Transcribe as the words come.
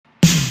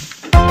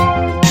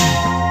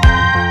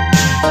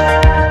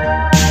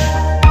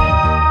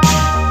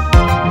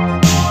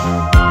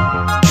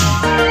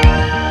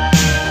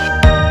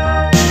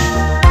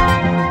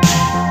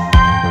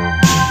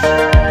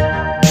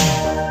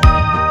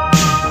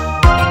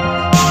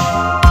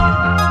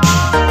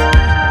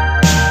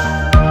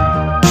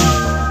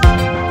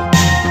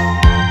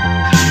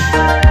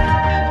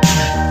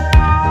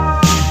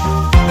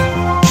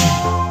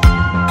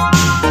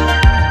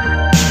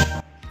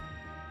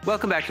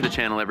back to the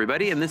channel,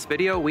 everybody. In this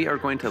video, we are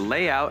going to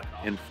lay out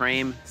and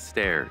frame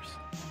stairs.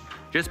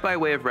 Just by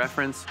way of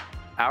reference,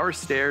 our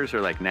stairs are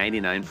like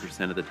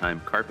 99% of the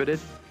time carpeted.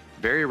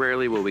 Very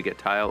rarely will we get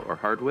tile or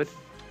hardwood.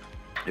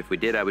 If we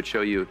did, I would show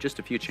you just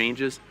a few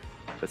changes,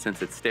 but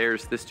since it's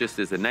stairs, this just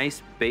is a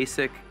nice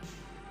basic,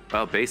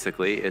 well,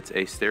 basically it's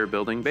a stair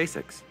building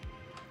basics.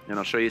 And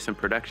I'll show you some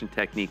production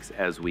techniques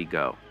as we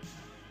go.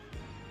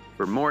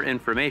 For more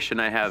information,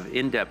 I have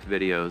in-depth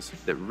videos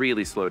that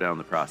really slow down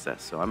the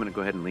process, so I'm gonna go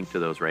ahead and link to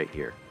those right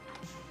here.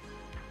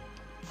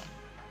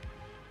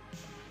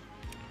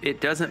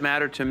 It doesn't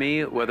matter to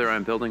me whether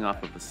I'm building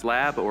off of a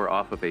slab or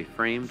off of a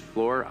framed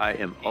floor. I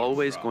am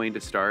always going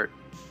to start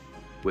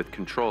with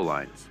control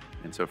lines.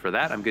 And so for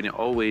that, I'm gonna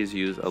always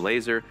use a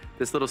laser.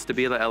 This little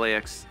Stabila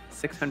LAX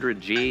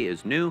 600G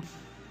is new.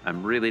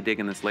 I'm really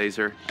digging this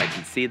laser. I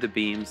can see the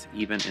beams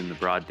even in the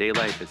broad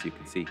daylight, as you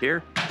can see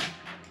here.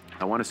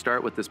 I wanna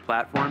start with this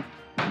platform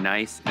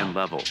nice and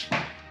level.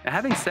 Now,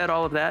 having said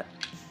all of that,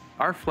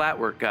 our flat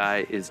work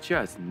guy is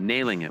just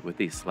nailing it with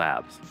these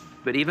slabs.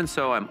 But even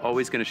so, I'm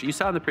always gonna, you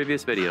saw in the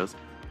previous videos,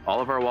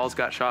 all of our walls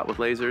got shot with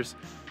lasers.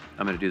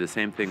 I'm gonna do the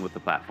same thing with the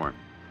platform.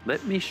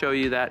 Let me show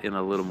you that in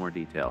a little more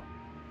detail,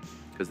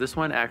 because this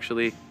one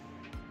actually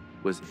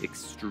was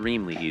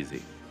extremely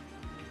easy.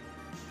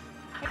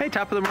 Hey,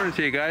 top of the morning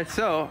to you guys.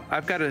 So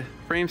I've got to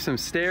frame some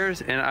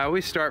stairs, and I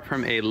always start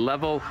from a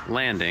level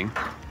landing.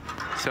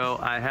 So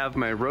I have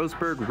my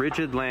Roseburg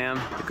rigid lam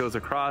that goes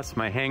across.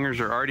 My hangers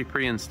are already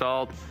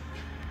pre-installed.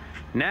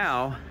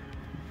 Now,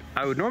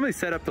 I would normally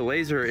set up the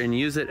laser and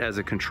use it as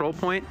a control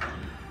point.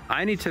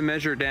 I need to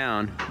measure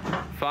down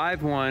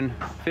 5'1",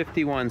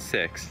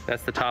 51'6".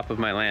 That's the top of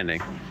my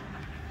landing.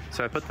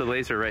 So I put the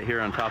laser right here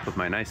on top of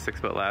my nice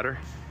 6-foot ladder,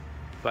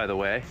 by the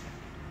way.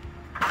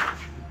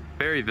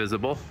 Very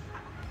visible.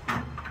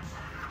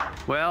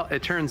 Well,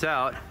 it turns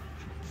out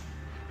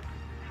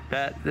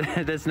that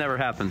this never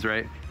happens,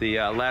 right? The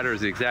ladder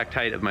is the exact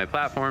height of my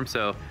platform,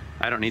 so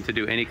I don't need to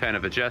do any kind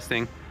of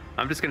adjusting.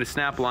 I'm just gonna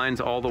snap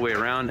lines all the way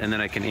around, and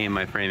then I can aim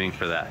my framing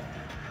for that.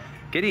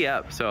 Giddy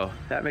up, so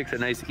that makes a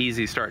nice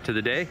easy start to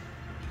the day.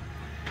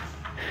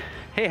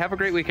 Hey, have a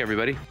great week,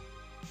 everybody.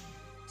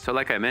 So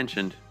like I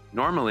mentioned,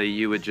 normally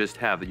you would just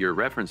have your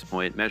reference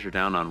point measure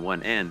down on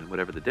one end.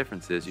 Whatever the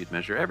difference is, you'd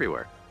measure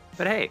everywhere.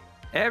 But hey,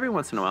 every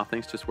once in a while,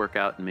 things just work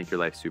out and make your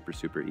life super,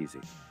 super easy.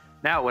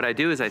 Now, what I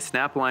do is I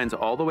snap lines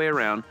all the way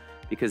around,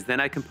 because then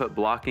I can put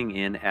blocking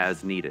in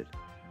as needed.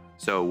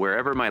 So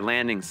wherever my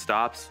landing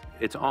stops,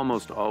 it's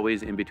almost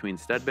always in between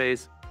stud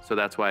bays. So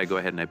that's why I go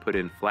ahead and I put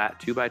in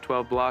flat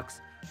 2x12 blocks.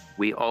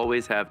 We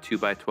always have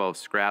 2x12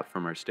 scrap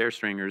from our stair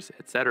stringers,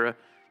 etc.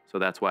 So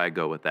that's why I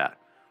go with that.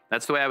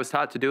 That's the way I was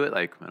taught to do it,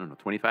 like, I don't know,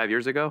 25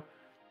 years ago.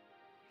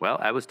 Well,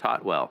 I was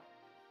taught well.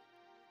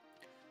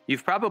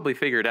 You've probably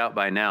figured out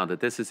by now that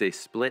this is a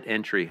split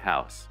entry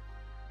house.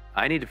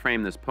 I need to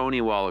frame this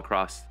pony wall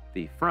across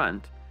the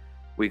front.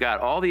 We got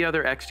all the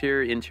other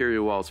exterior,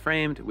 interior walls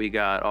framed. We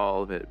got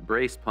all of it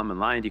braced, plumb and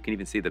lined. You can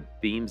even see the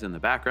beams in the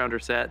background are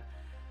set.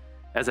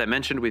 As I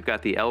mentioned, we've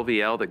got the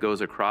LVL that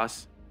goes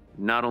across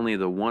not only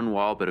the one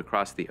wall, but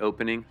across the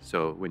opening.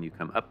 So when you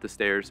come up the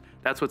stairs,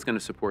 that's what's gonna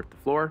support the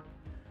floor.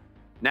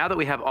 Now that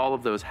we have all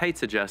of those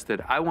heights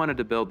adjusted, I wanted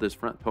to build this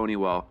front pony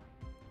wall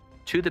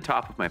to the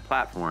top of my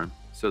platform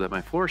so that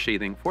my floor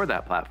sheathing for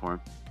that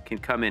platform can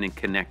come in and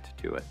connect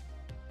to it.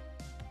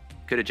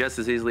 Could have just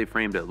as easily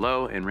framed it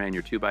low and ran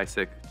your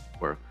 2x6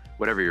 or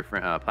whatever your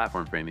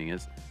platform framing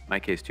is, in my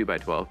case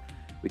 2x12.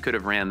 We could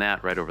have ran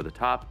that right over the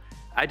top.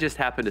 I just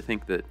happen to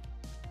think that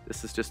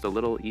this is just a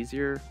little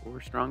easier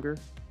or stronger,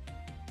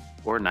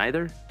 or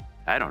neither.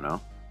 I don't know.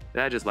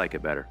 I just like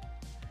it better.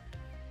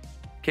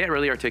 Can't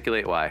really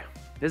articulate why.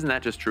 Isn't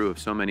that just true of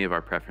so many of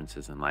our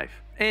preferences in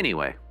life?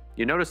 Anyway,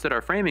 you notice that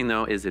our framing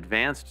though is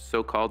advanced,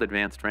 so-called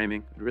advanced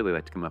framing. I'd really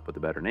like to come up with a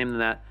better name than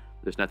that.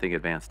 There's nothing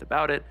advanced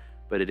about it,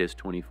 but it is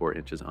 24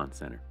 inches on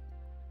center.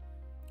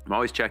 I'm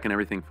always checking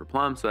everything for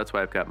plumb, so that's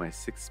why I've got my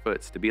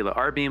 6-foot Stabila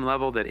R-beam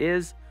level that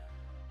is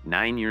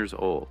 9 years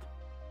old.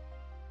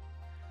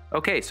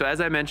 Okay, so as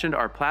I mentioned,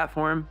 our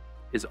platform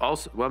is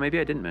also, well, maybe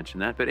I didn't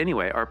mention that, but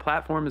anyway, our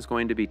platform is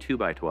going to be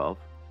 2x12.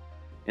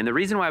 And the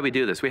reason why we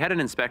do this, we had an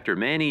inspector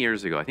many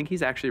years ago, I think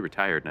he's actually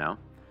retired now,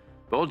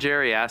 but old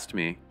Jerry asked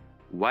me,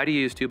 why do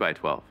you use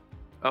 2x12?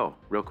 Oh,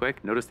 real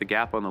quick, notice the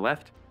gap on the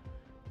left?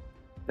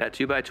 That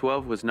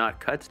 2x12 was not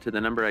cut to the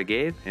number I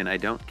gave, and I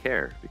don't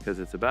care, because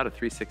it's about a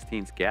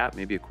 3/16 gap,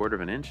 maybe 1/4 of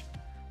an inch.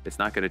 It's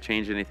not gonna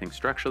change anything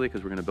structurally,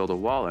 because we're gonna build a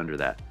wall under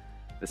that.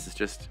 This is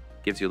just,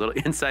 gives you a little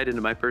insight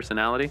into my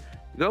personality.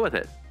 Go with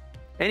it.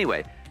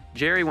 Anyway,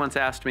 Jerry once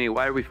asked me,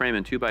 why are we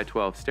framing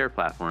 2x12 stair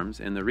platforms?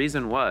 And the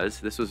reason was,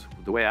 this was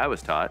the way I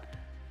was taught,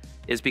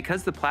 is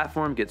because the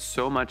platform gets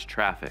so much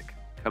traffic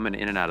coming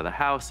in and out of the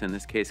house, in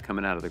this case,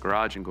 coming out of the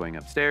garage and going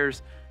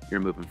upstairs. You're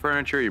moving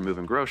furniture, you're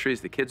moving groceries,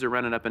 the kids are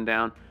running up and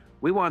down.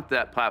 We want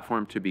that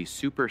platform to be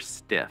super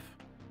stiff.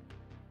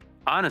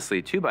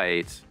 Honestly,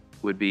 2x8s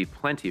would be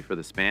plenty for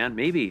the span.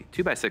 Maybe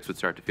 2x6 would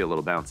start to feel a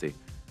little bouncy,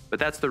 but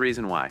that's the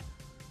reason why.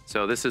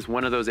 So this is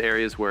one of those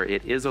areas where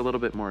it is a little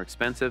bit more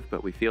expensive,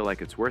 but we feel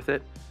like it's worth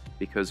it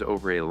because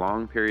over a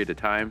long period of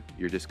time,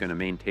 you're just going to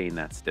maintain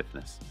that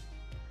stiffness.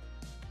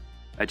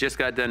 I just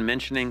got done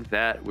mentioning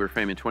that we're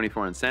framing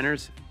 24 on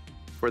centers.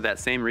 For that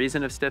same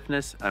reason of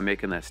stiffness, I'm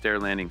making that stair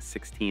landing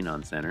 16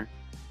 on center.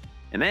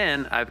 And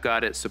then I've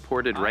got it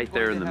supported right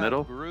there in the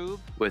middle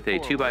with a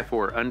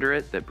 2x4 under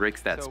it that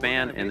breaks that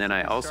span. And then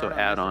I also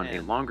add on a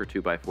longer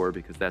 2x4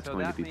 because that's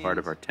going to be part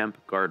of our temp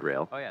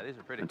guardrail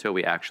until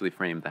we actually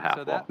frame the half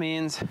wall. So that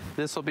means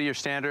this will be your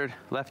standard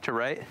left to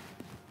right.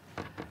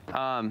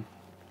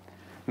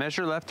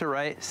 Measure left to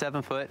right,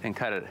 7 foot, and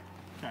cut it.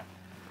 Okay.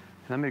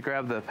 Let me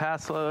grab the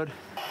pass load.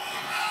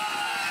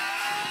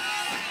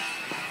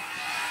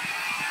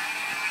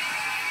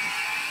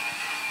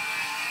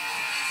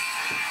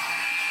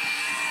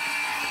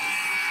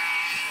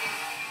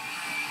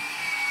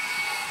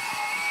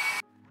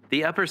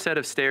 The upper set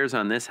of stairs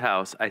on this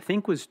house, I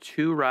think, was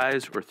 2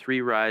 rise or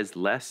 3 rise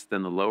less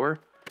than the lower.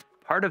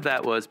 Part of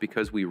that was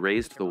because we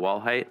raised the wall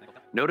height.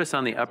 Notice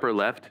on the upper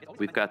left,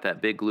 we've got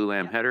that big glue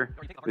lamb header.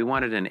 We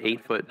wanted an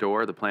 8-foot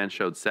door. The plan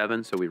showed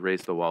 7, so we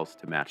raised the walls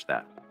to match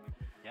that.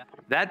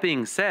 That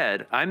being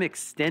said, I'm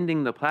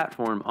extending the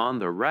platform on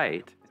the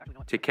right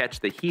to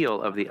catch the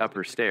heel of the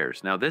upper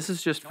stairs. Now, this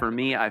is just for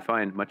me, I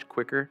find much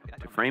quicker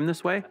to frame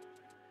this way.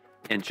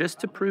 And just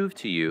to prove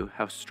to you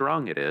how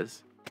strong it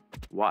is,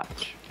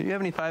 watch. Do you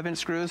have any 5-inch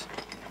screws?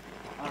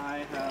 I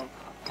have,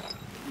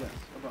 yes,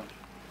 a bunch.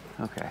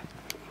 Okay.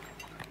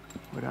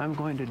 What I'm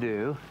going to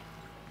do,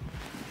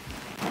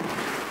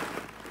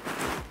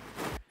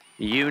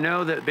 you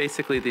know that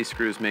basically these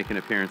screws make an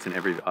appearance in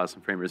every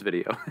Awesome Framers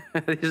video.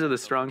 These are the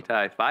Strong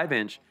Tie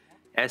 5-inch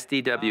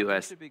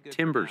SDWS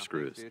timber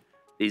screws.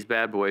 These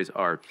bad boys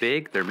are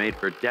big. They're made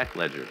for deck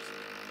ledgers.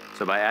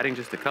 So by adding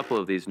just a couple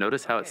of these,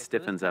 notice how it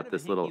stiffens up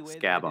this little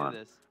scab on.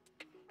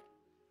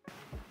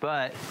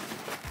 But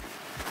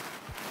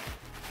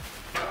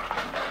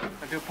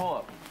I do a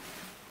pull-up.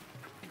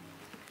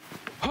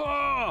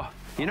 Oh!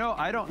 You know,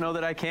 I don't know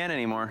that I can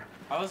anymore.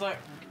 I was like,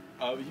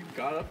 you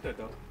got up there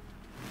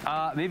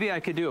though. Maybe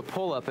I could do a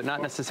pull-up, but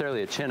not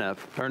necessarily a chin-up.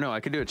 Or no, I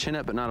could do a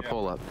chin-up, but not a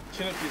pull-up.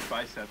 Chin-up these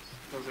biceps.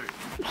 Those are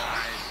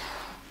nice.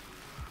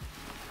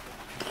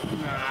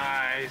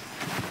 Nice.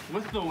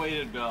 With the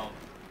weighted belt.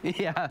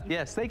 Yeah,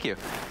 yes, thank you.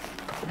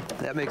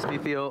 That makes me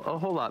feel a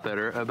whole lot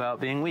better about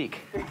being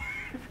weak.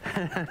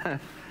 No,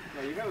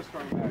 you got a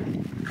strong back.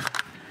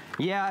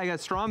 Yeah, I got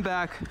strong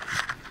back.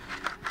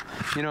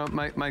 You know,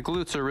 my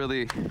glutes are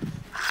really...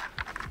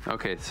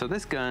 Okay, so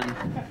this gun,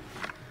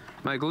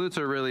 my glutes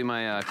are really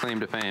my claim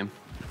to fame.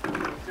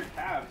 It's your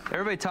calves.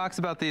 Everybody talks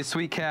about these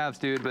sweet calves,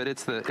 dude, but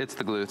it's the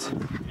glutes.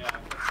 Yeah,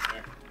 that's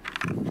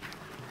fair.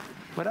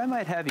 What I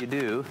might have you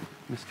do,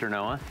 Mr.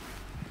 Noah.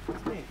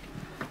 That's me.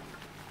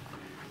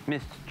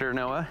 Mr.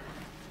 Noah,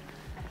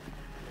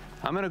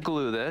 I'm gonna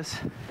glue this,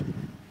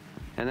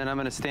 and then I'm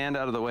gonna stand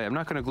out of the way. I'm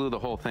not gonna glue the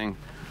whole thing.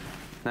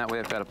 That way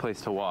I've got a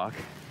place to walk.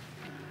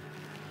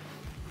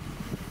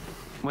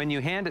 When you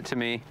hand it to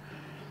me,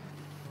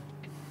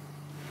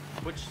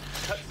 which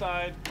cut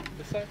side?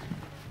 This side?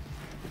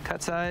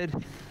 Cut side.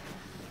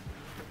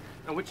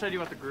 And which side do you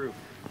want the groove?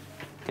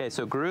 Okay,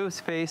 so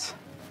grooves face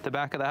the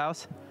back of the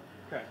house.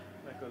 Okay,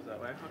 that goes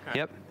that way. Okay.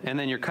 Yep, and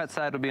then your cut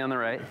side will be on the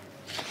right.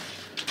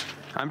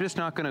 I'm just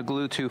not gonna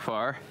glue too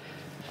far.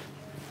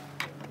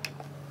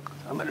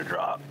 I'm gonna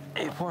draw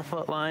a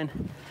 4-foot line.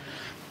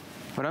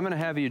 What I'm gonna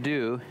have you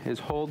do is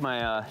hold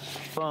my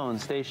phone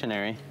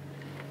stationary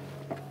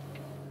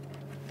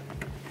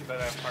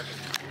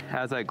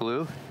as I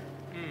glue.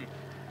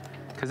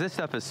 Because this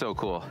stuff is so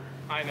cool.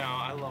 I know,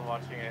 I love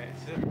watching it.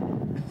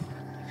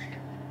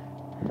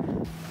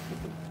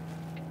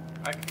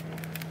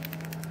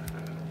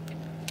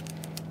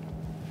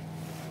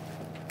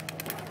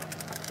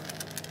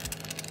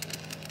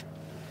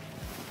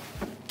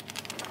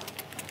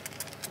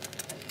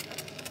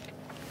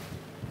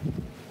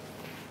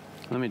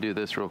 Let me do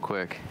this real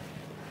quick.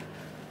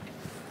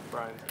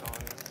 Brian's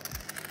calling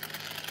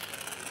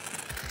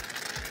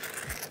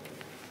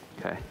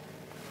you. Okay.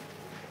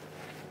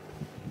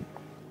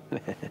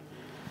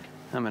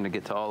 I'm gonna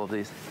get to all of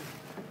these.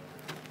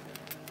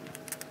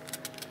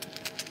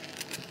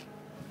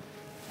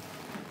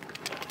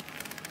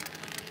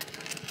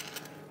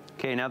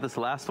 Okay, now this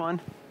last one,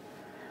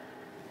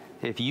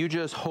 if you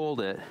just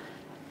hold it,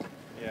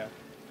 yeah,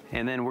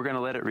 and then we're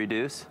gonna let it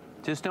reduce,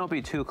 just don't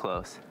be too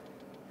close.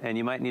 And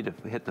you might need to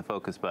hit the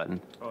focus button.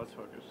 Oh, let's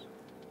focus.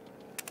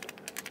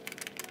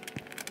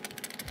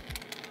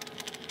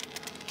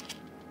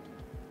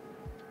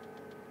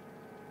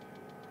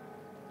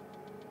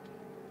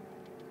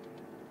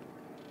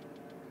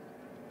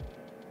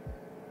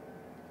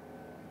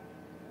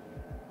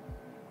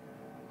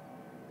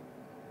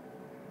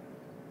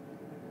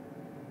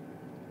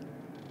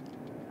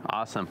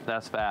 Awesome,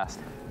 that's fast.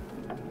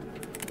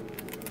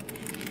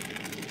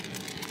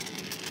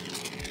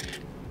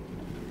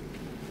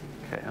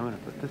 Okay, I'm gonna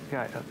put this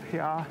guy up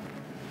here.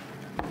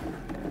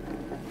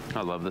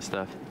 I love this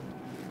stuff.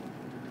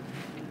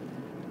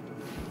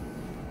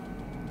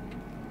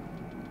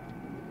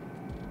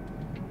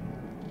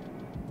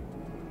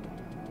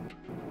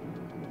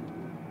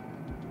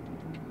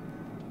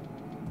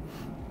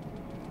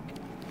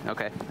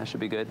 Okay, that should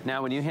be good.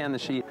 Now when you hand the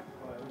sheet,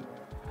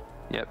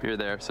 yep, you're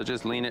there. So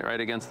just lean it right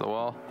against the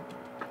wall.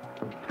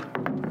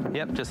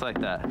 Yep, just like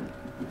that.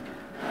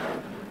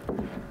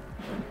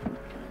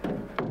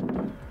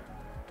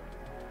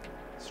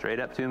 Straight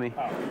up to me.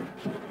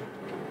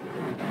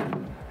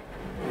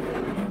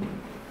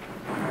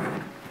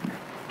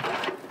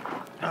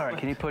 All right,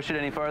 can you push it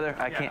any farther?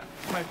 I can't.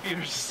 My feet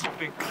are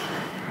slipping.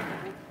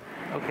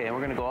 Okay, and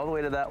we're gonna go all the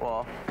way to that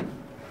wall.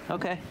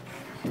 Okay.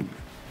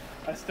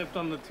 I stepped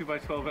on the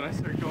 2x12 and I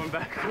started going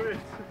backwards.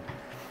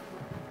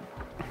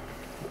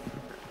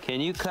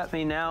 Can you cut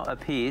me now a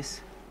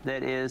piece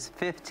that is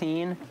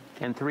 15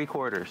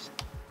 3/4?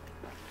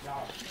 No.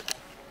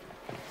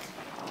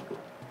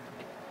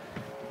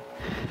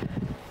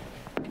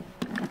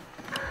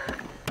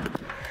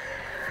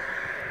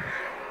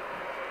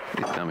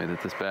 Please tell me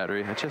that this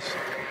battery,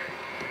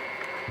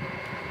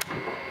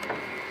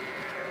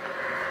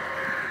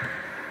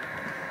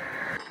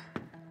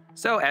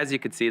 So as you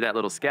could see, that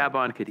little scab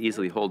on could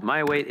easily hold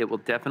my weight. It will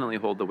definitely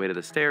hold the weight of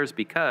the stairs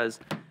because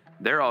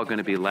they're all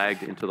gonna be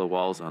lagged into the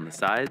walls on the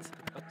sides.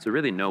 So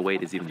really no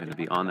weight is even gonna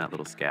be on that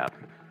little scab.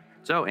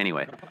 So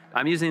anyway,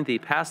 I'm using the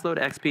Pass Load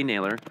XP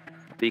nailer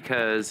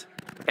because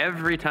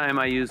every time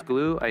I use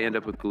glue, I end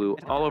up with glue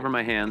all over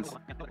my hands,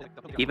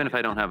 even if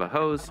I don't have a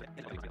hose.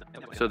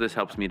 So this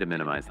helps me to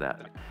minimize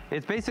that.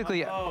 It's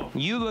basically,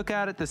 you look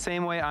at it the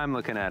same way I'm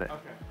looking at it.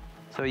 Okay.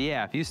 So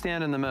yeah, if you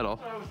stand in the middle.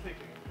 That's what I was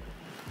thinking.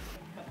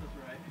 That was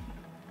right.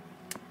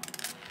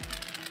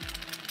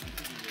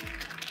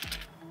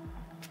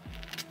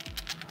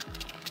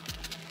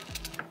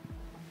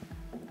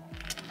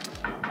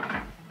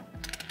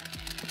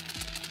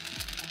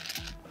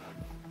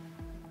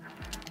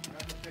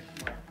 That's a fix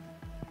mark.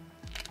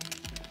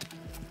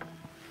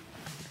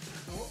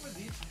 So what were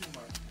these two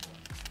marks for?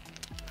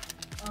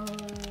 Oh.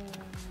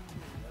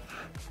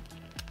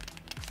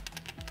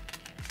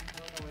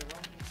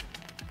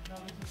 No,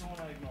 this is the one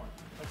I ignored.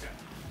 Okay.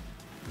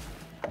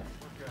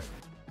 We're good.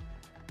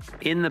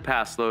 In the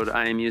Pass Load,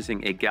 I am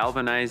using a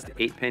galvanized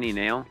 8-penny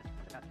nail,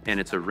 and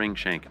it's a ring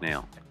shank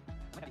nail.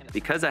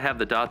 Because I have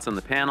the dots on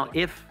the panel,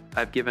 if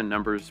I've given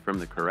numbers from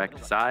the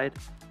correct side,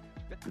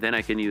 then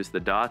I can use the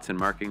dots and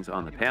markings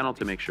on the panel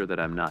to make sure that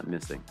I'm not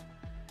missing.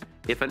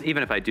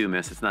 Even if I do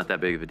miss, it's not that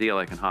big of a deal.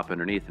 I can hop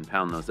underneath and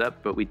pound those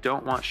up, but we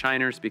don't want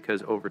shiners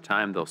because over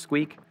time they'll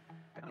squeak.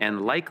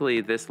 And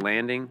likely this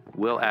landing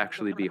will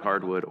actually be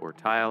hardwood or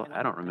tile.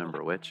 I don't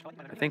remember which.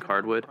 I think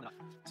hardwood.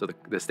 So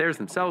the stairs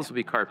themselves will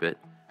be carpet.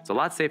 It's a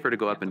lot safer to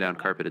go up and down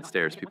carpeted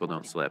stairs. People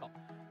don't slip.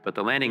 But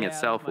the landing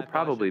itself will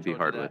probably be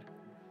hardwood.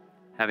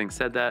 Having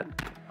said that,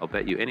 I'll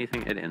bet you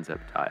anything it ends up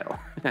tile.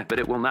 But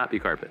it will not be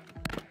carpet.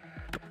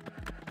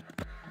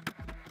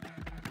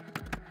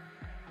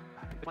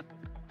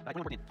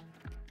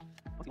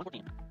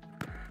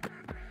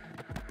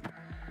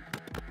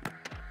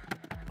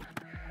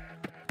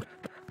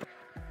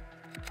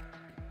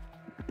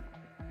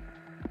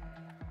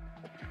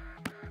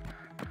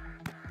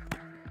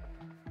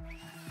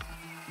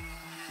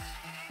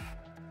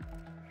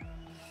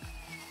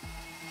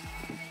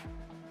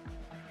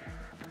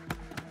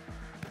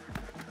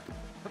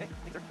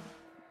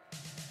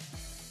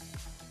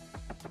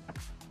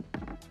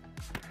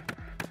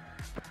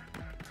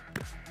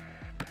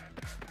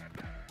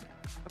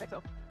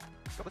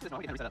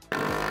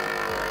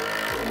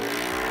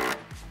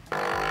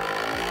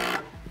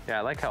 Yeah,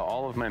 I like how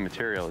all of my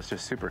material is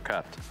just super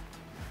cupped.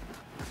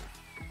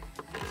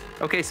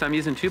 Okay, so I'm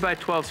using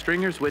 2x12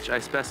 stringers, which I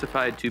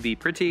specified to be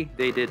pretty.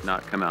 They did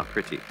not come out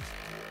pretty.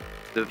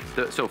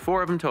 So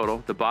 4 of them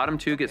total. The bottom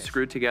 2 get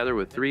screwed together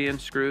with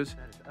 3-inch screws.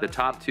 The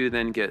top 2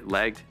 then get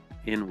legged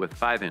in with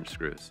 5-inch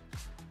screws.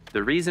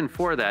 The reason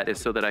for that is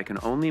so that I can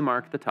only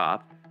mark the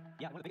top.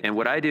 And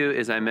what I do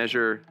is I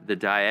measure the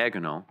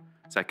diagonal.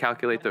 So I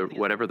calculate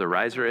whatever the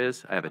riser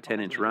is. I have a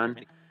 10-inch run.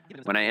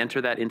 When I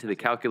enter that into the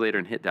calculator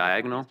and hit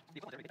diagonal,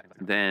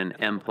 then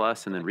M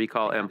plus and then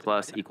recall M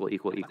plus equal.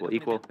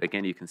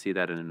 Again, you can see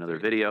that in another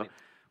video.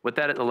 What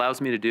that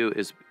allows me to do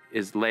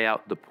is lay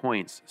out the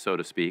points, so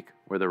to speak,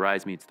 where the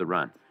rise meets the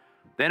run.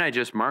 Then I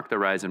just mark the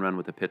rise and run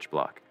with a pitch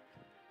block.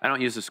 I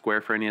don't use a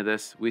square for any of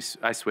this.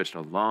 I switched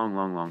a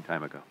long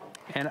time ago.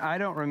 And I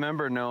don't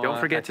remember, Noah. Don't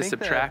forget to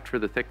subtract for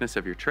the thickness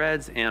of your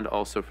treads and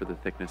also for the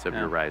thickness of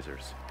your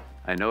risers.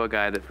 I know a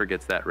guy that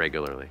forgets that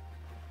regularly.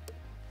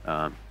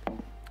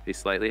 He's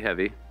slightly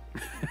heavy,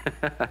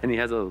 and he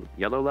has a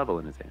yellow level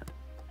in his hand.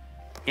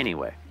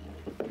 Anyway,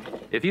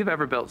 if you've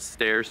ever built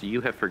stairs,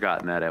 you have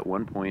forgotten that at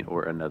one point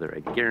or another, I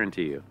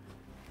guarantee you.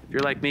 If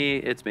you're like me,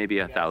 it's maybe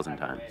 1,000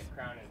 times.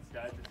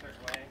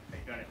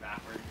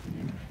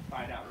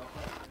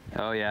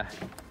 Oh, yeah.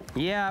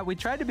 Yeah, we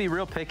tried to be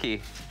real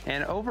picky,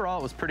 and overall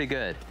it was pretty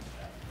good.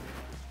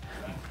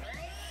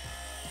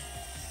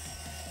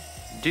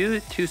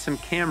 Due to some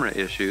camera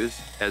issues,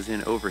 as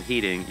in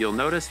overheating, you'll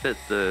notice that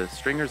the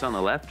stringers on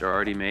the left are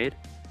already made.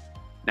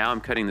 Now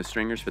I'm cutting the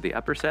stringers for the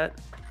upper set,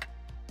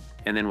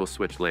 and then we'll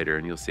switch later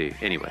and you'll see.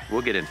 Anyway,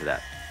 we'll get into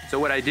that. So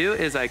what I do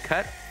is I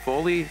cut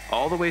fully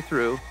all the way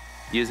through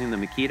using the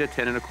Makita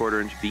 10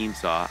 1/4 inch beam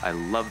saw. I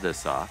love this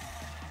saw.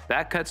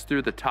 That cuts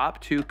through the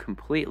top 2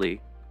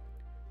 completely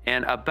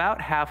and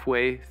about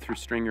halfway through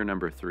stringer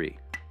number 3.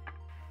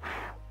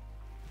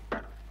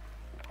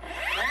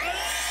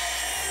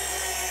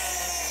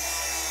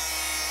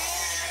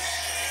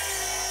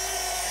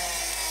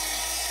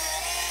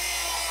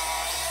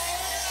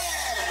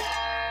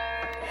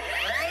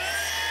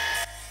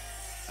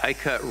 I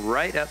cut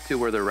right up to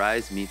where the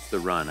rise meets the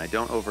run. I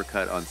don't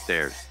overcut on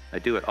stairs. I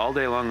do it all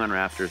day long on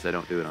rafters. I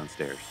don't do it on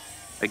stairs.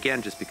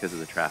 Again, just because of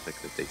the traffic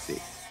that they see.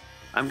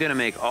 I'm gonna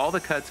make all the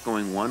cuts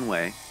going one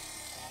way,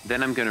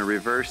 then I'm gonna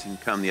reverse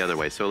and come the other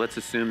way. So let's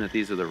assume that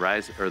these are the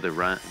rise, or the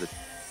run,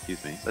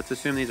 excuse me. Let's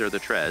assume these are the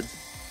treads.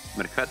 I'm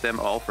gonna cut them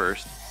all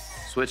first,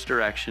 switch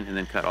direction, and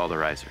then cut all the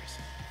risers.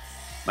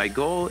 My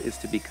goal is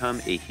to become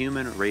a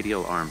human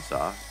radial arm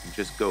saw and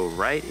just go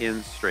right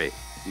in straight.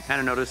 You kind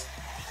of notice,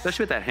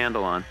 especially with that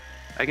handle on,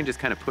 I can just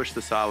kind of push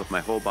the saw with my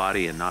whole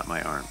body and not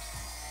my arms.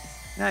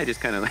 Yeah, I just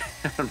kind of,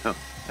 I don't know,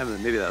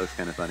 maybe that was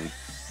kind of funny.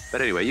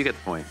 But anyway, you get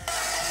the point.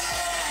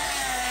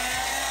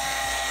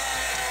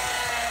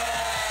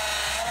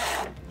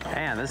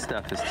 Man, this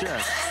stuff is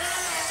just...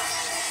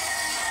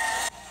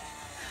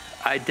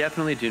 I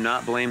definitely do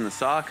not blame the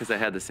saw because I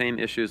had the same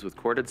issues with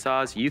corded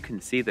saws. You can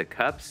see the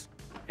cups,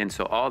 and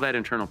so all that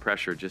internal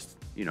pressure just,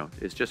 you know,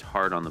 is just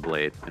hard on the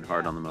blade and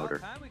hard on the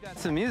motor. We got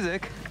some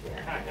music.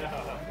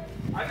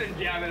 I've been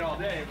jamming all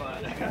day,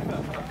 but I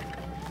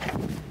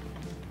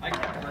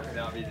can't work it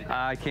out easy.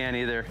 I can't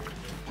either.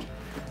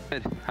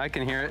 I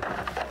can hear it.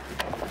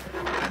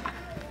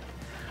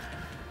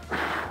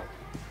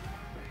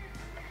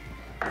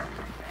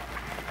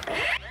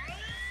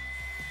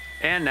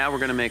 And now we're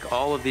gonna make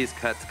all of these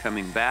cuts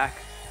coming back.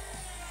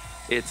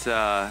 It's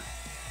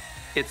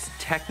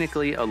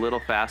technically a little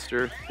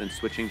faster than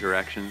switching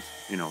directions.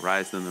 You know,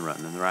 rise then the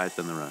run, then the rise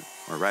then the run,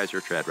 or rise or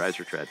tread, rise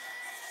or tread.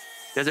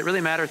 Does it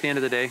really matter at the end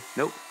of the day?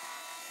 Nope.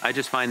 I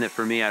just find that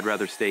for me, I'd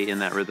rather stay in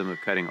that rhythm of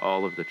cutting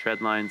all of the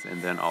tread lines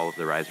and then all of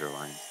the riser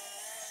lines.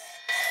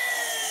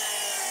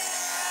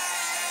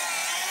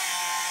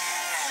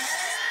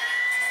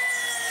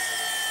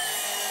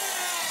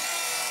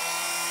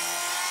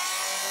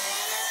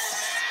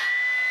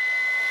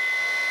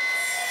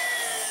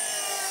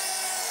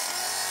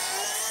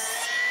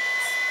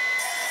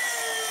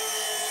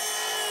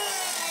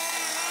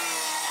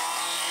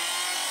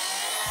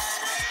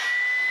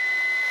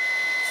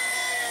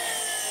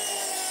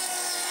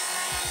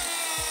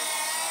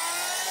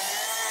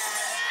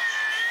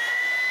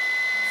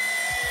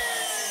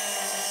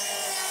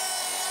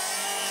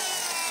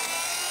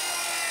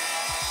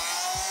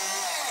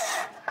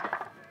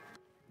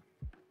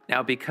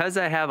 Now, because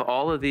I have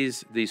all of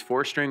these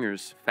 4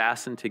 stringers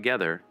fastened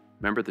together,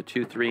 remember the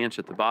 2 3-inch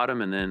at the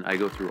bottom, and then I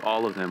go through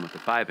all of them with the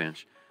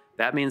 5-inch,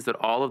 that means that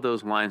all of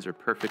those lines are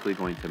perfectly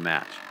going to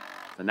match.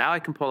 So now I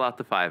can pull out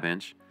the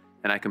 5-inch,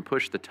 and I can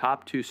push the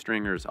top 2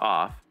 stringers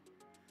off.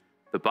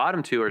 The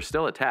bottom 2 are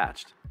still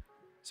attached.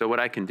 So what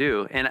I can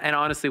do, and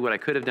honestly what I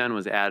could have done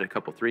was add a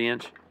couple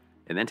 3-inch,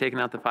 and then taken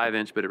out the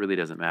 5-inch, but it really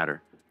doesn't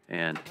matter.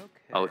 And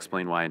I'll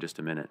explain why in just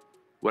a minute.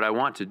 What I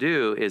want to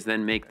do is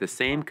then make the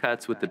same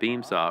cuts with the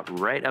beam saw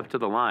right up to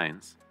the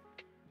lines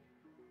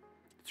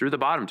through the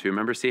bottom 2.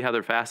 Remember, see how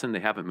they're fastened?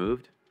 They haven't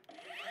moved.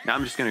 Now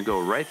I'm just gonna go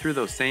right through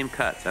those same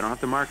cuts. I don't have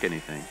to mark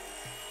anything.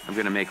 I'm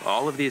gonna make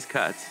all of these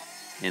cuts,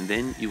 and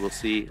then you will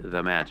see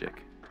the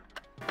magic.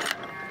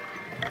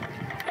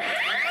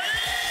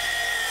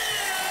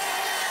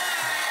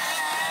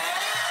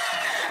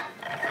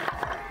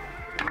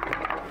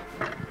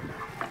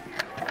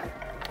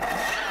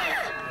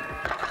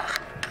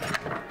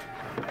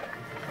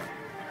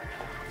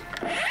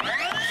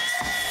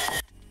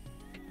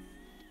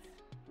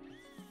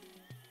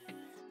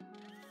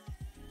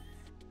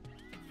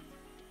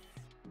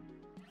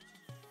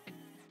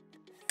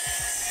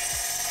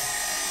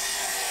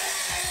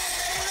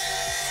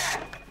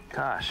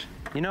 Gosh,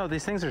 you know,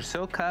 these things are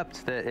so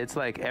cupped that it's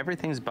like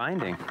everything's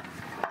binding.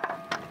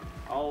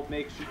 I'll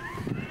make sure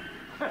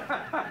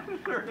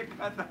to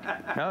cut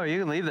that. Oh,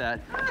 you can leave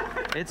that.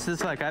 It's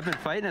just like I've been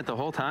fighting it the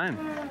whole time.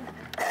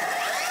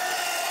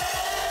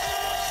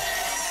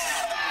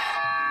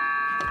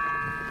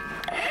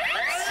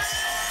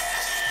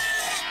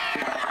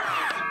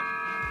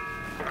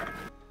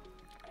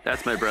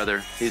 That's my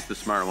brother. He's the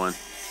smart one.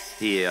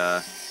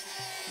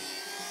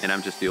 And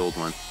I'm just the old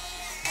one.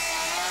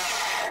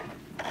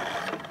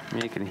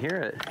 You can hear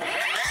it.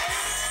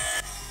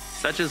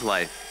 Such is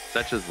life,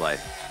 such is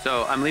life.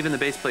 So I'm leaving the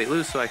base plate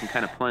loose so I can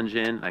kind of plunge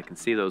in. I can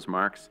see those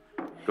marks.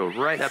 Go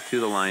right up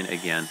to the line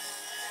again.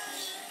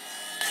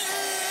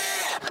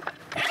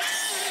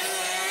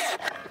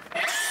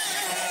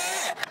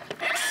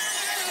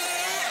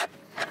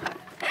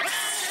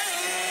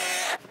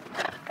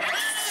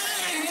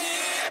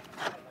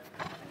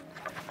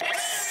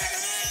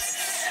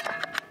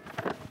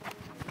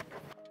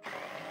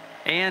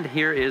 And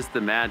here is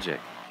the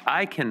magic.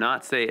 I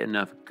cannot say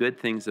enough good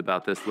things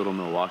about this little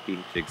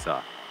Milwaukee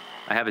Jigsaw.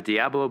 I have a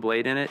Diablo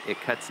blade in it. It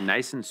cuts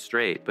nice and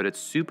straight, but it's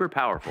super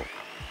powerful.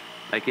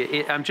 Like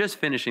I'm just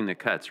finishing the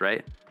cuts,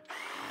 right?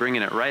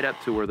 bringing it right up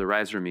to where the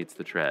riser meets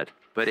the tread.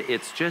 But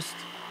it's just,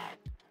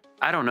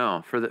 I don't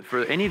know,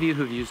 for any of you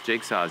who've used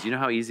jigsaws, you know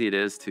how easy it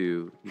is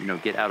to,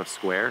 get out of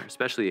square,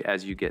 especially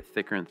as you get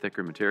thicker and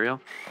thicker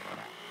material.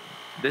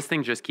 This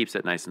thing just keeps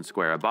it nice and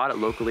square. I bought it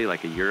locally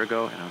like a year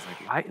ago, and I was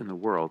like, why in the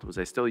world was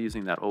I still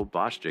using that old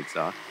Bosch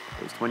jigsaw?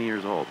 It was 20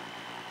 years old.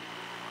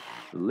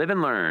 Live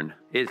and learn.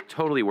 It's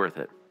totally worth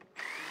it.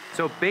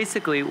 So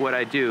basically what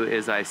I do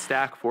is I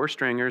stack 4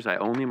 stringers. I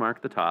only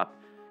mark the top,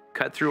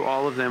 cut through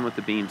all of them with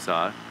the beam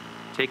saw,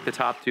 take the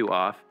top 2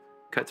 off,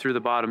 cut through the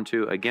bottom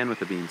 2 again with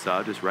the beam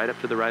saw, just right up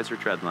to the riser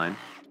tread line.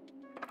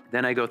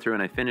 Then I go through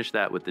and I finish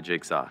that with the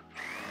jigsaw.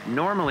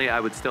 Normally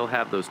I would still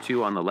have those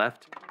 2 on the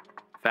left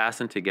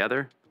fastened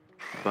together,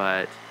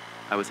 but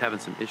I was having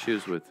some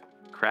issues with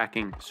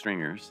cracking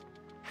stringers,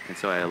 and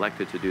so I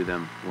elected to do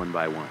them one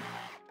by one.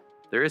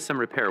 There is some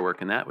repair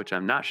work in that, which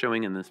I'm not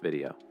showing in this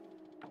video.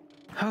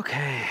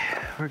 Okay,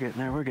 we're getting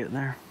there, we're getting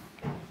there.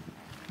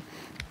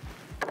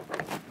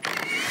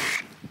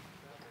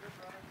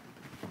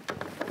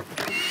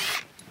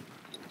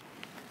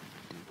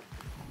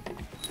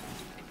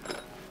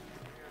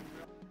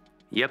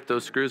 Yep,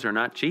 those screws are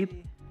not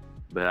cheap,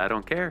 but I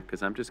don't care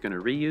because I'm just going to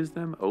reuse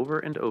them over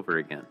and over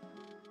again.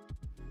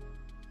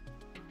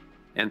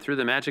 And through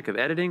the magic of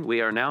editing, we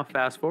are now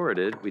fast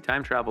forwarded. We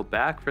time traveled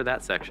back for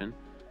that section,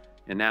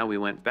 and now we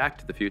went back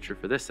to the future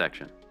for this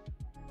section.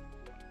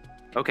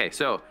 Okay,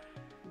 so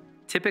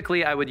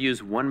typically I would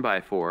use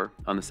 1x4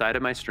 on the side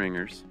of my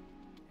stringers,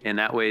 and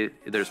that way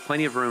there's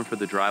plenty of room for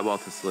the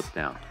drywall to slip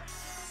down.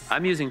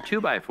 I'm using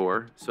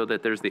 2x4 so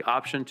that there's the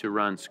option to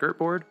run skirt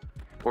board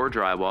or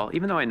drywall,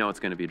 even though I know it's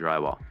going to be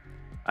drywall.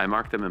 I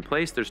mark them in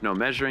place. There's no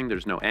measuring,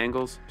 there's no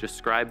angles. Just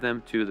scribe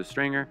them to the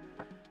stringer.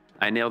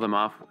 I nail them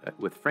off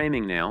with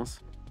framing nails.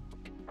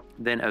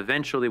 Then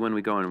eventually when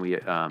we go and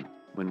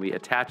when we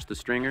attach the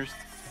stringers,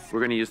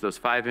 we're going to use those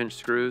 5-inch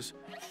screws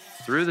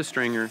through the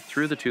stringer,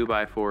 through the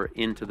 2x4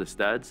 into the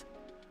studs.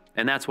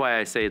 And that's why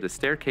I say the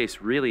staircase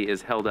really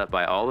is held up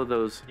by all of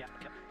those,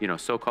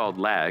 so-called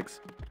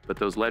lags, but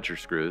those ledger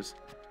screws.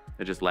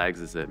 It just lags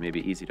is a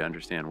maybe easy to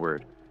understand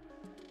word.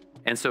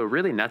 And so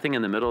really nothing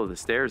in the middle of the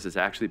stairs is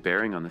actually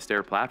bearing on the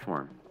stair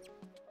platform.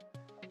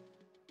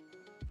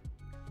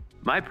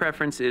 My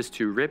preference is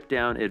to rip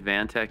down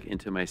Advantech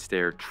into my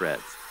stair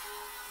treads.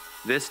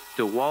 This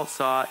DeWalt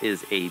saw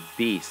is a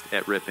beast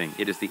at ripping.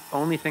 It is the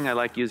only thing I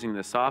like using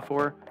the saw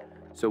for.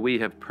 So we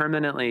have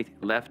permanently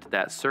left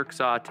that Circ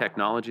Saw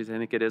Technologies, I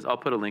think it is. I'll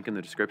put a link in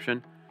the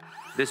description.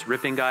 This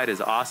ripping guide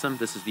is awesome.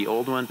 This is the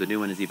old one. The new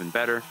one is even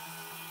better.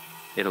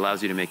 It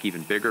allows you to make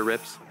even bigger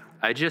rips.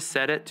 I just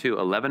set it to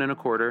 11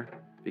 1/4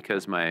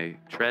 because my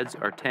treads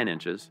are 10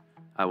 inches.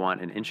 I want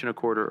 1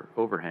 1/4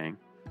 overhang,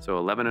 so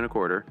 11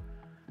 1/4.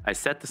 I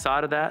set the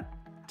saw to that,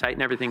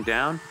 tighten everything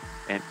down,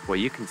 and well,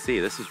 you can see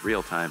this is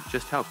real time,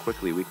 just how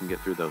quickly we can get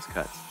through those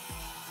cuts.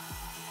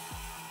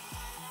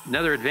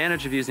 Another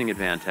advantage of using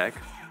Advantech,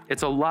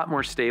 it's a lot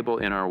more stable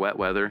in our wet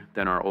weather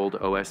than our old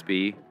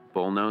OSB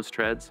bullnose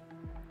treads.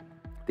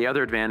 The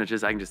other advantage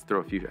is I can just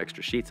throw a few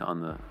extra sheets on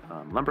the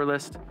lumber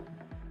list.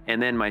 And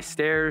then my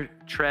stair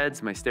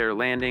treads, my stair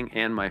landing,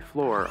 and my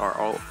floor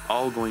are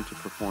all going to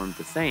perform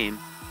the same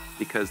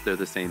because they're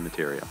the same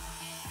material.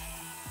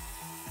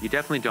 You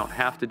definitely don't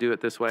have to do it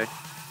this way.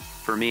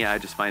 For me, I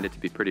just find it to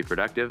be pretty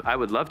productive. I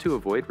would love to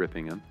avoid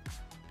ripping them,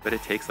 but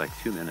it takes like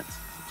 2 minutes.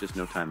 It's just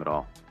no time at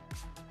all.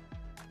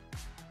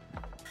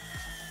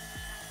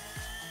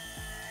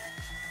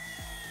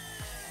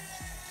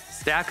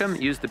 Stack them,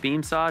 use the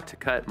beam saw to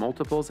cut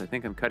multiples. I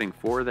think I'm cutting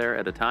 4 there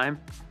at a time.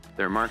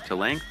 They're marked to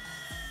length.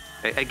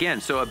 Again,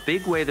 so a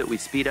big way that we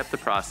speed up the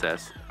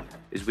process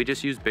is we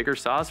just use bigger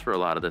saws for a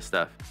lot of this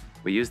stuff.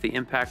 We use the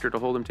impactor to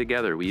hold them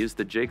together. We use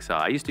the jigsaw.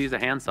 I used to use a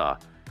handsaw.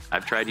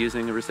 I've tried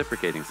using a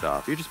reciprocating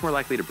saw. You're just more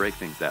likely to break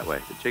things that way.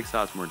 The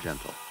jigsaw is more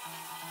gentle.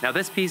 Now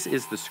this piece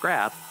is the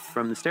scrap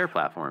from the stair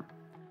platform.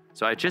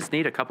 So I just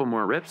need a couple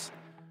more rips.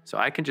 So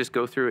I can just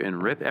go through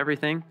and rip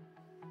everything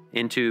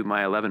into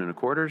my 11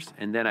 1/4,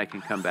 and then I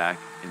can come back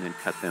and then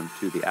cut them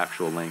to the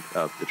actual length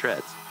of the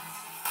treads.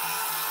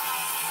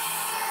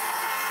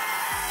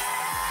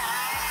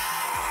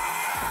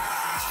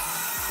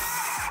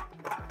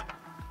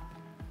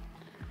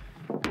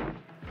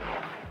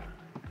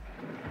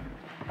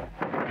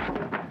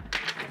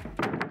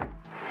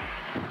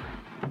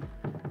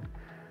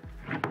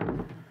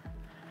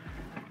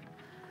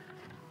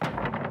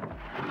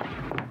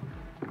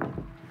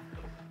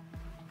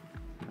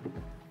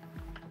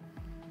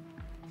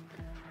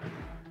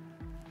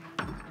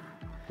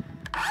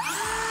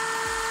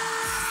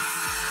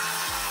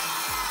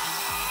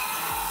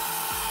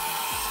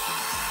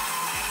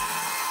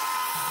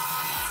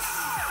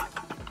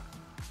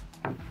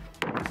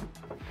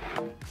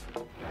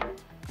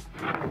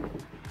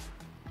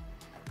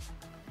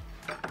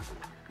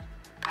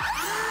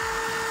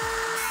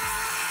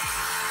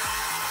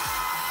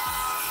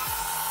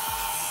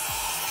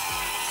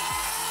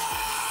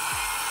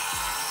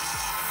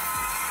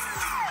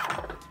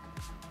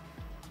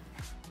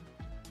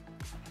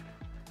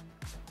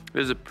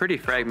 was a pretty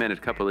fragmented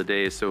couple of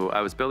days. So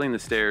I was building the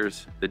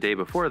stairs the day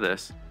before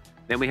this.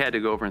 Then we had to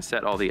go over and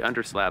set all the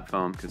under slab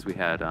foam because we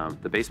had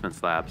the basement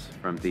slabs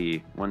from the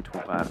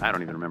 125. I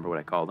don't even remember what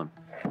I called them.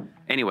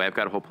 Anyway, I've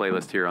got a whole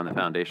playlist here on the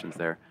foundations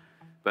there.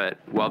 But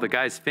while the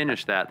guys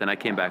finished that, then I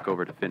came back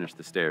over to finish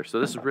the stairs.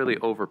 So this is really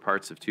over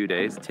parts of 2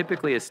 days.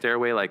 Typically a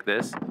stairway like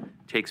this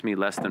takes me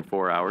less than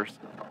 4 hours.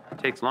 It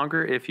takes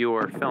longer if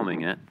you're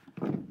filming it,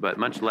 but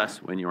much less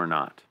when you're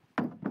not.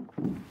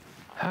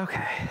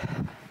 Okay.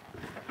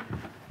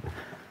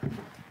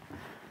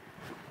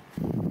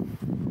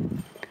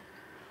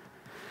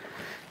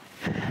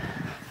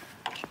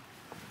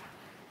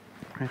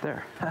 Right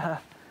there.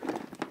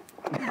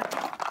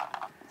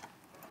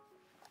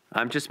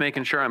 I'm just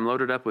making sure I'm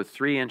loaded up with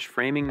 3-inch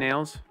framing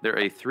nails. They're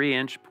a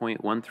 3-inch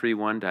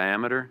 0.131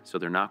 diameter, so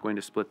they're not going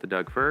to split the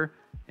Doug fir.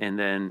 And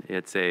then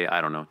it's a,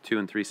 I don't know, 2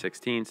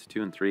 3/16,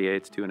 2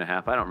 3/8,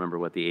 2.5. I don't remember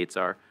what the 8s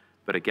are,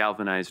 but a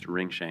galvanized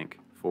ring shank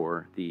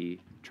for the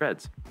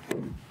treads.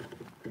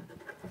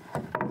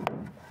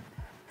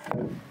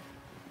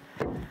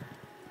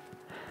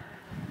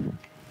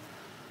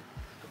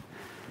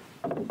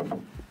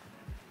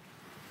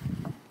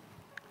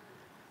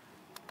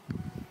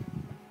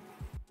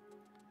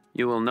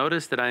 You will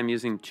notice that I'm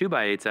using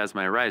 2x8s as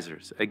my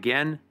risers.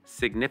 Again,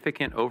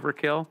 significant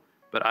overkill,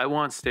 but I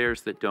want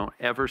stairs that don't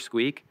ever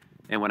squeak.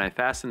 And when I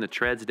fasten the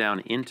treads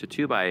down into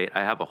 2x8, I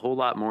have a whole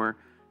lot more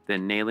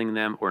than nailing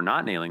them or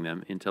not nailing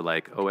them into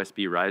like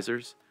OSB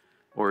risers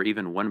or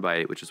even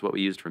 1x8, which is what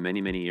we used for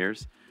many, many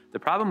years. The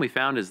problem we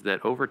found is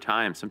that over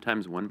time,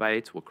 sometimes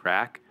 1x8s will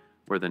crack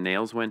where the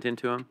nails went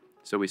into them.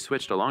 So we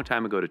switched a long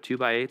time ago to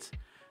 2x8s.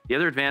 The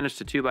other advantage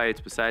to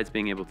 2x8s, besides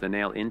being able to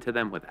nail into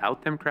them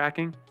without them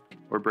cracking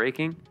or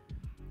breaking,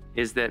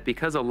 is that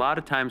because a lot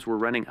of times we're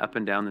running up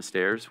and down the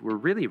stairs, we're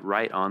really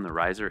right on the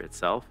riser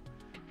itself.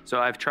 So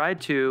I've tried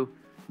to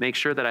make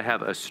sure that I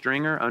have a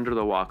stringer under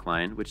the walk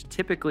line, which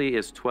typically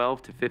is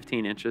 12 to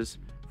 15 inches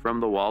from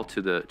the wall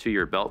to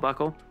your belt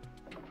buckle.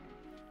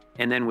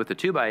 And then with the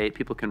 2x8,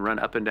 people can run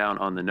up and down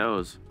on the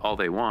nose all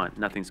they want.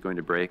 Nothing's going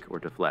to break or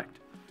deflect.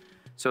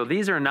 So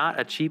these are not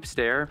a cheap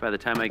stair by the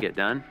time I get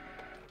done.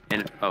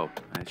 And oh,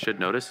 I should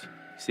notice,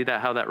 see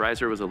that how that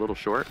riser was a little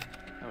short?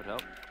 That would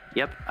help.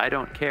 Yep, I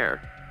don't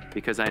care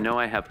because I know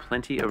I have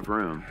plenty of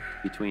room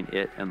between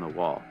it and the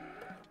wall.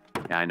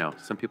 Yeah, I know.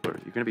 Some people are,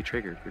 you're going to be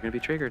triggered. You're going to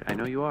be triggered. I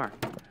know you are.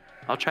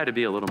 I'll try to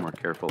be a little more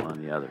careful on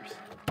the others.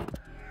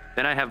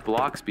 Then I have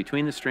blocks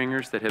between the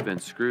stringers that have been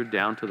screwed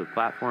down to the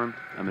platform.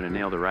 I'm going to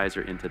nail the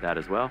riser into that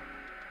as well.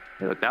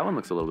 Hey, look, that one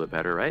looks a little bit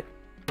better, right?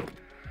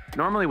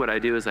 Normally what I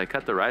do is I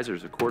cut the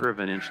risers 1/4 of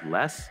an inch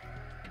less.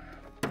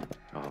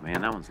 Oh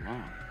man, that one's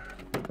long.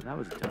 That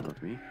was dumb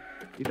of me.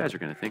 You guys are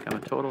going to think I'm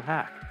a total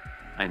hack.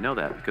 I know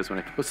that because when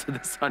I posted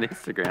this on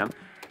Instagram,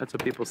 that's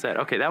what people said.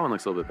 Okay, that one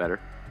looks a little bit better.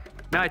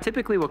 Now I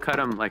typically will cut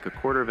them like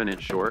 1/4 of an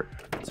inch short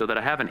so that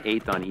I have an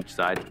 1/8 on each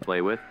side to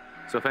play with.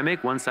 So if I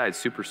make one side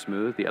super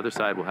smooth, the other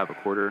side will have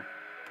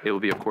it will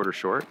be 1/4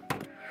 short.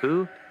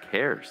 Who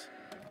cares?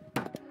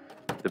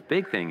 The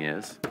big thing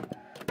is,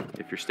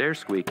 if your stairs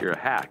squeak, you're a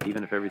hack,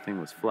 even if everything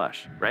was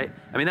flush, right?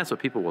 I mean, that's what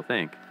people will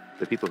think,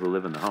 the people who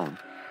live in the home.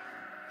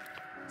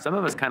 Some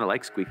of us kind of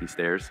like squeaky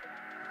stairs,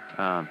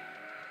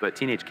 but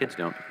teenage kids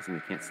don't because then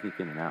they can't sneak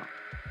in and out.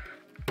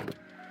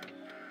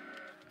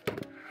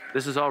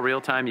 This is all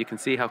real time. You can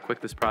see how quick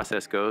this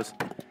process goes.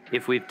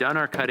 If we've done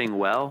our cutting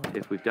well,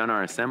 if we've done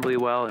our assembly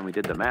well, and we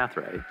did the math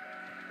right,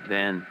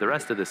 then the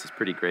rest of this is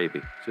pretty gravy.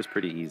 It's just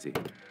pretty easy.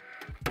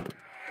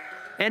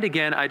 And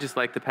again, I just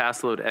like the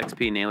Passload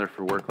XP nailer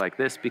for work like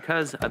this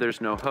because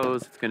there's no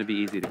hose. It's going to be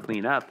easy to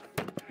clean up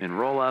and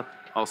roll up.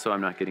 Also, I'm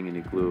not getting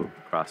any glue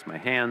across my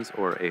hands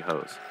or a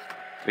hose.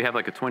 We have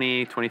like a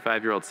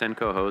 25-year-old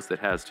Senko hose that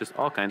has just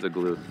all kinds of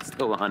glue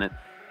still on it,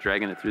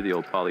 dragging it through the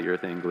old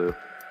polyurethane glue.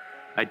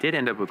 I did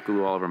end up with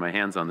glue all over my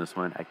hands on this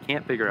one. I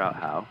can't figure out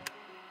how,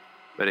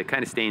 but it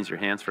kind of stains your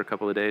hands for a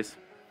couple of days.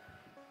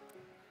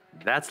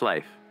 That's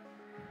life.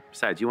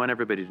 Besides, you want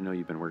everybody to know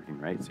you've been working,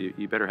 right? So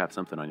you better have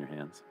something on your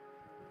hands.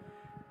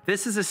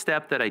 This is a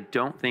step that I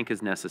don't think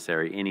is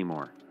necessary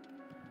anymore,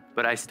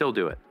 but I still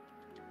do it.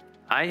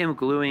 I am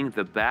gluing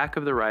the back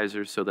of the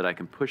risers so that I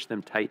can push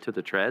them tight to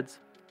the treads.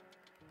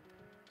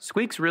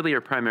 Squeaks really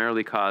are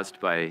primarily caused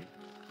by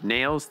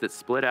nails that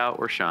split out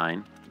or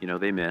shine,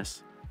 they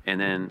miss. And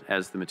then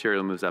as the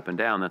material moves up and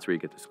down, that's where you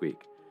get the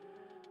squeak.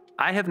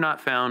 I have not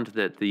found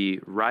that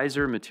the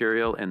riser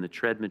material and the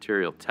tread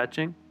material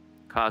touching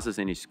causes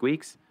any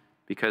squeaks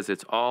because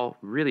it's all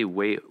really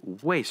way,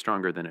 way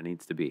stronger than it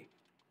needs to be.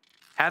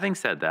 Having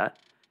said that,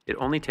 it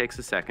only takes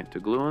a second to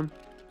glue them,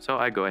 so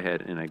I go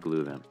ahead and I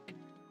glue them.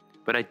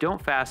 But I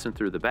don't fasten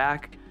through the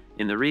back,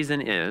 and the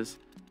reason is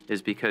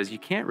because you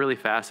can't really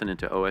fasten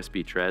into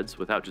OSB treads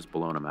without just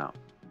blowing them out.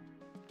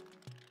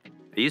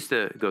 I used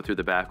to go through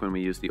the back when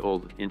we used the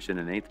old 1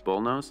 1/8"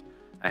 bullnose.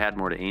 I had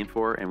more to aim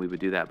for, and we would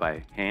do that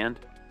by hand,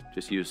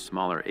 just use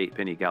smaller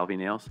 8-penny Galvy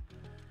nails.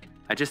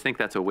 I just think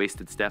that's a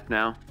wasted step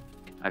now.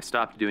 I've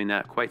stopped doing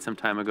that quite some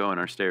time ago, and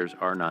our stairs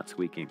are not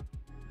squeaking.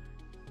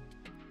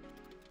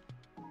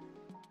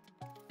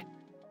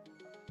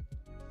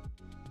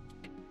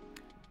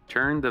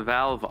 turn the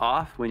valve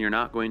off when you're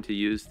not going to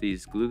use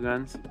these glue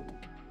guns.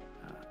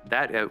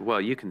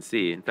 Well, you can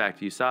see, in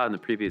fact, you saw in the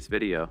previous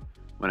video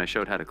when I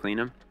showed how to clean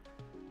them.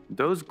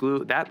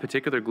 That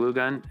particular glue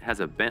gun has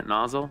a bent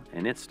nozzle,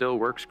 and it still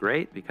works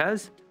great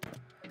because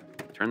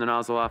turn the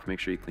nozzle off, make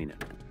sure you clean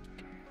it.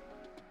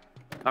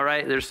 All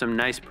right, there's some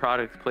nice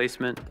product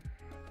placement.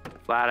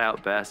 Flat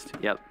out best.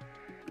 Yep,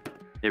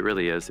 it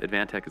really is.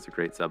 Advantech is a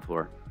great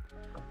subfloor.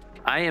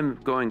 I am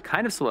going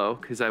kind of slow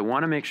because I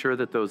want to make sure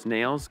that those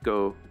nails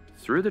go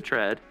through the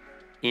tread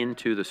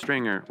into the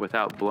stringer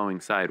without blowing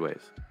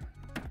sideways.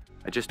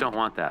 I just don't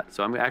want that.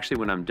 So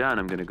when I'm done,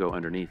 I'm going to go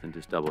underneath and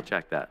just double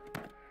check that.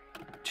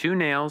 2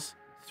 nails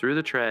through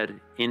the tread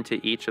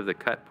into each of the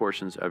cut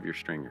portions of your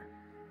stringer.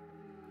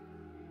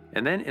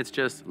 And then it's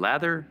just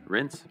lather,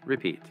 rinse,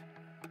 repeat.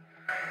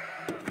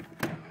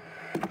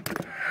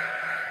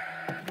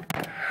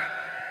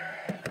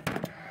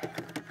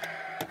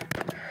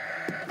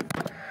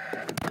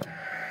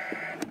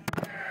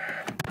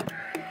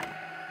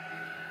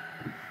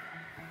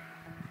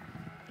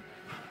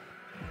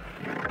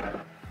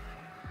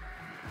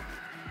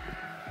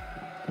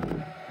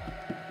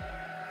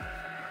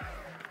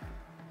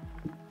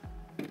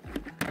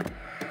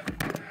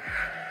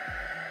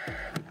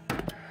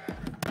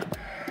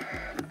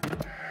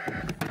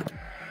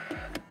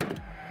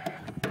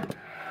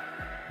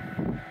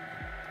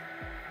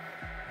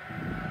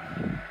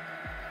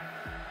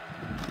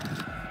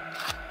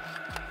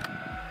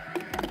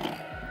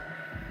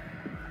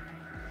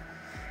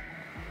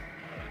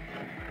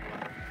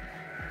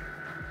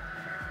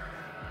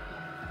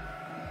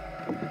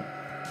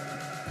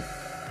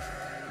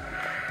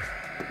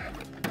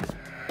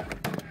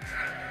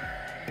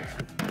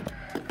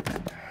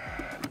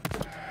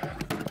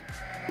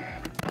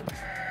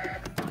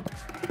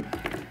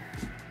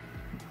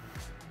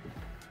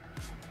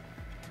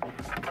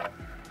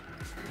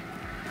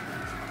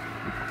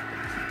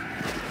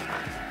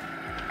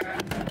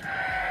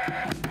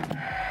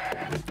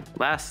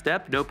 Last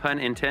step, no pun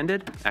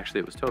intended, actually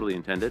it was totally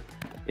intended,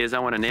 is I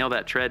want to nail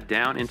that tread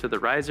down into the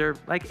riser,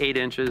 like 8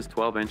 inches,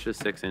 12 inches,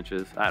 6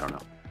 inches, I don't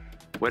know.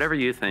 Whatever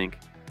you think,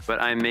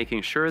 but I'm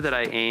making sure that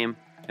I aim,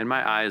 and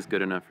my eye is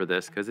good enough for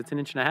this because it's 1.5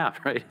 inches,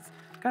 right? It's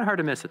kind of hard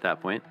to miss at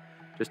that point.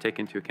 Just take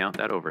into account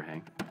that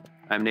overhang.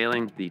 I'm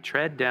nailing the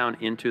tread down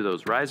into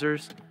those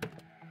risers,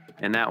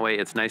 and that way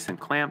it's nice and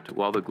clamped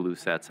while the glue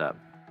sets up.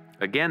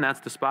 Again, that's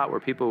the spot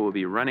where people will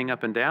be running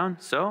up and down,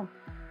 so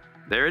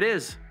there it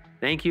is.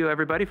 Thank you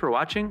everybody for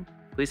watching.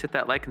 Please hit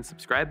that like and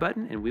subscribe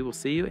button, and we will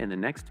see you in the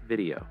next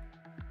video.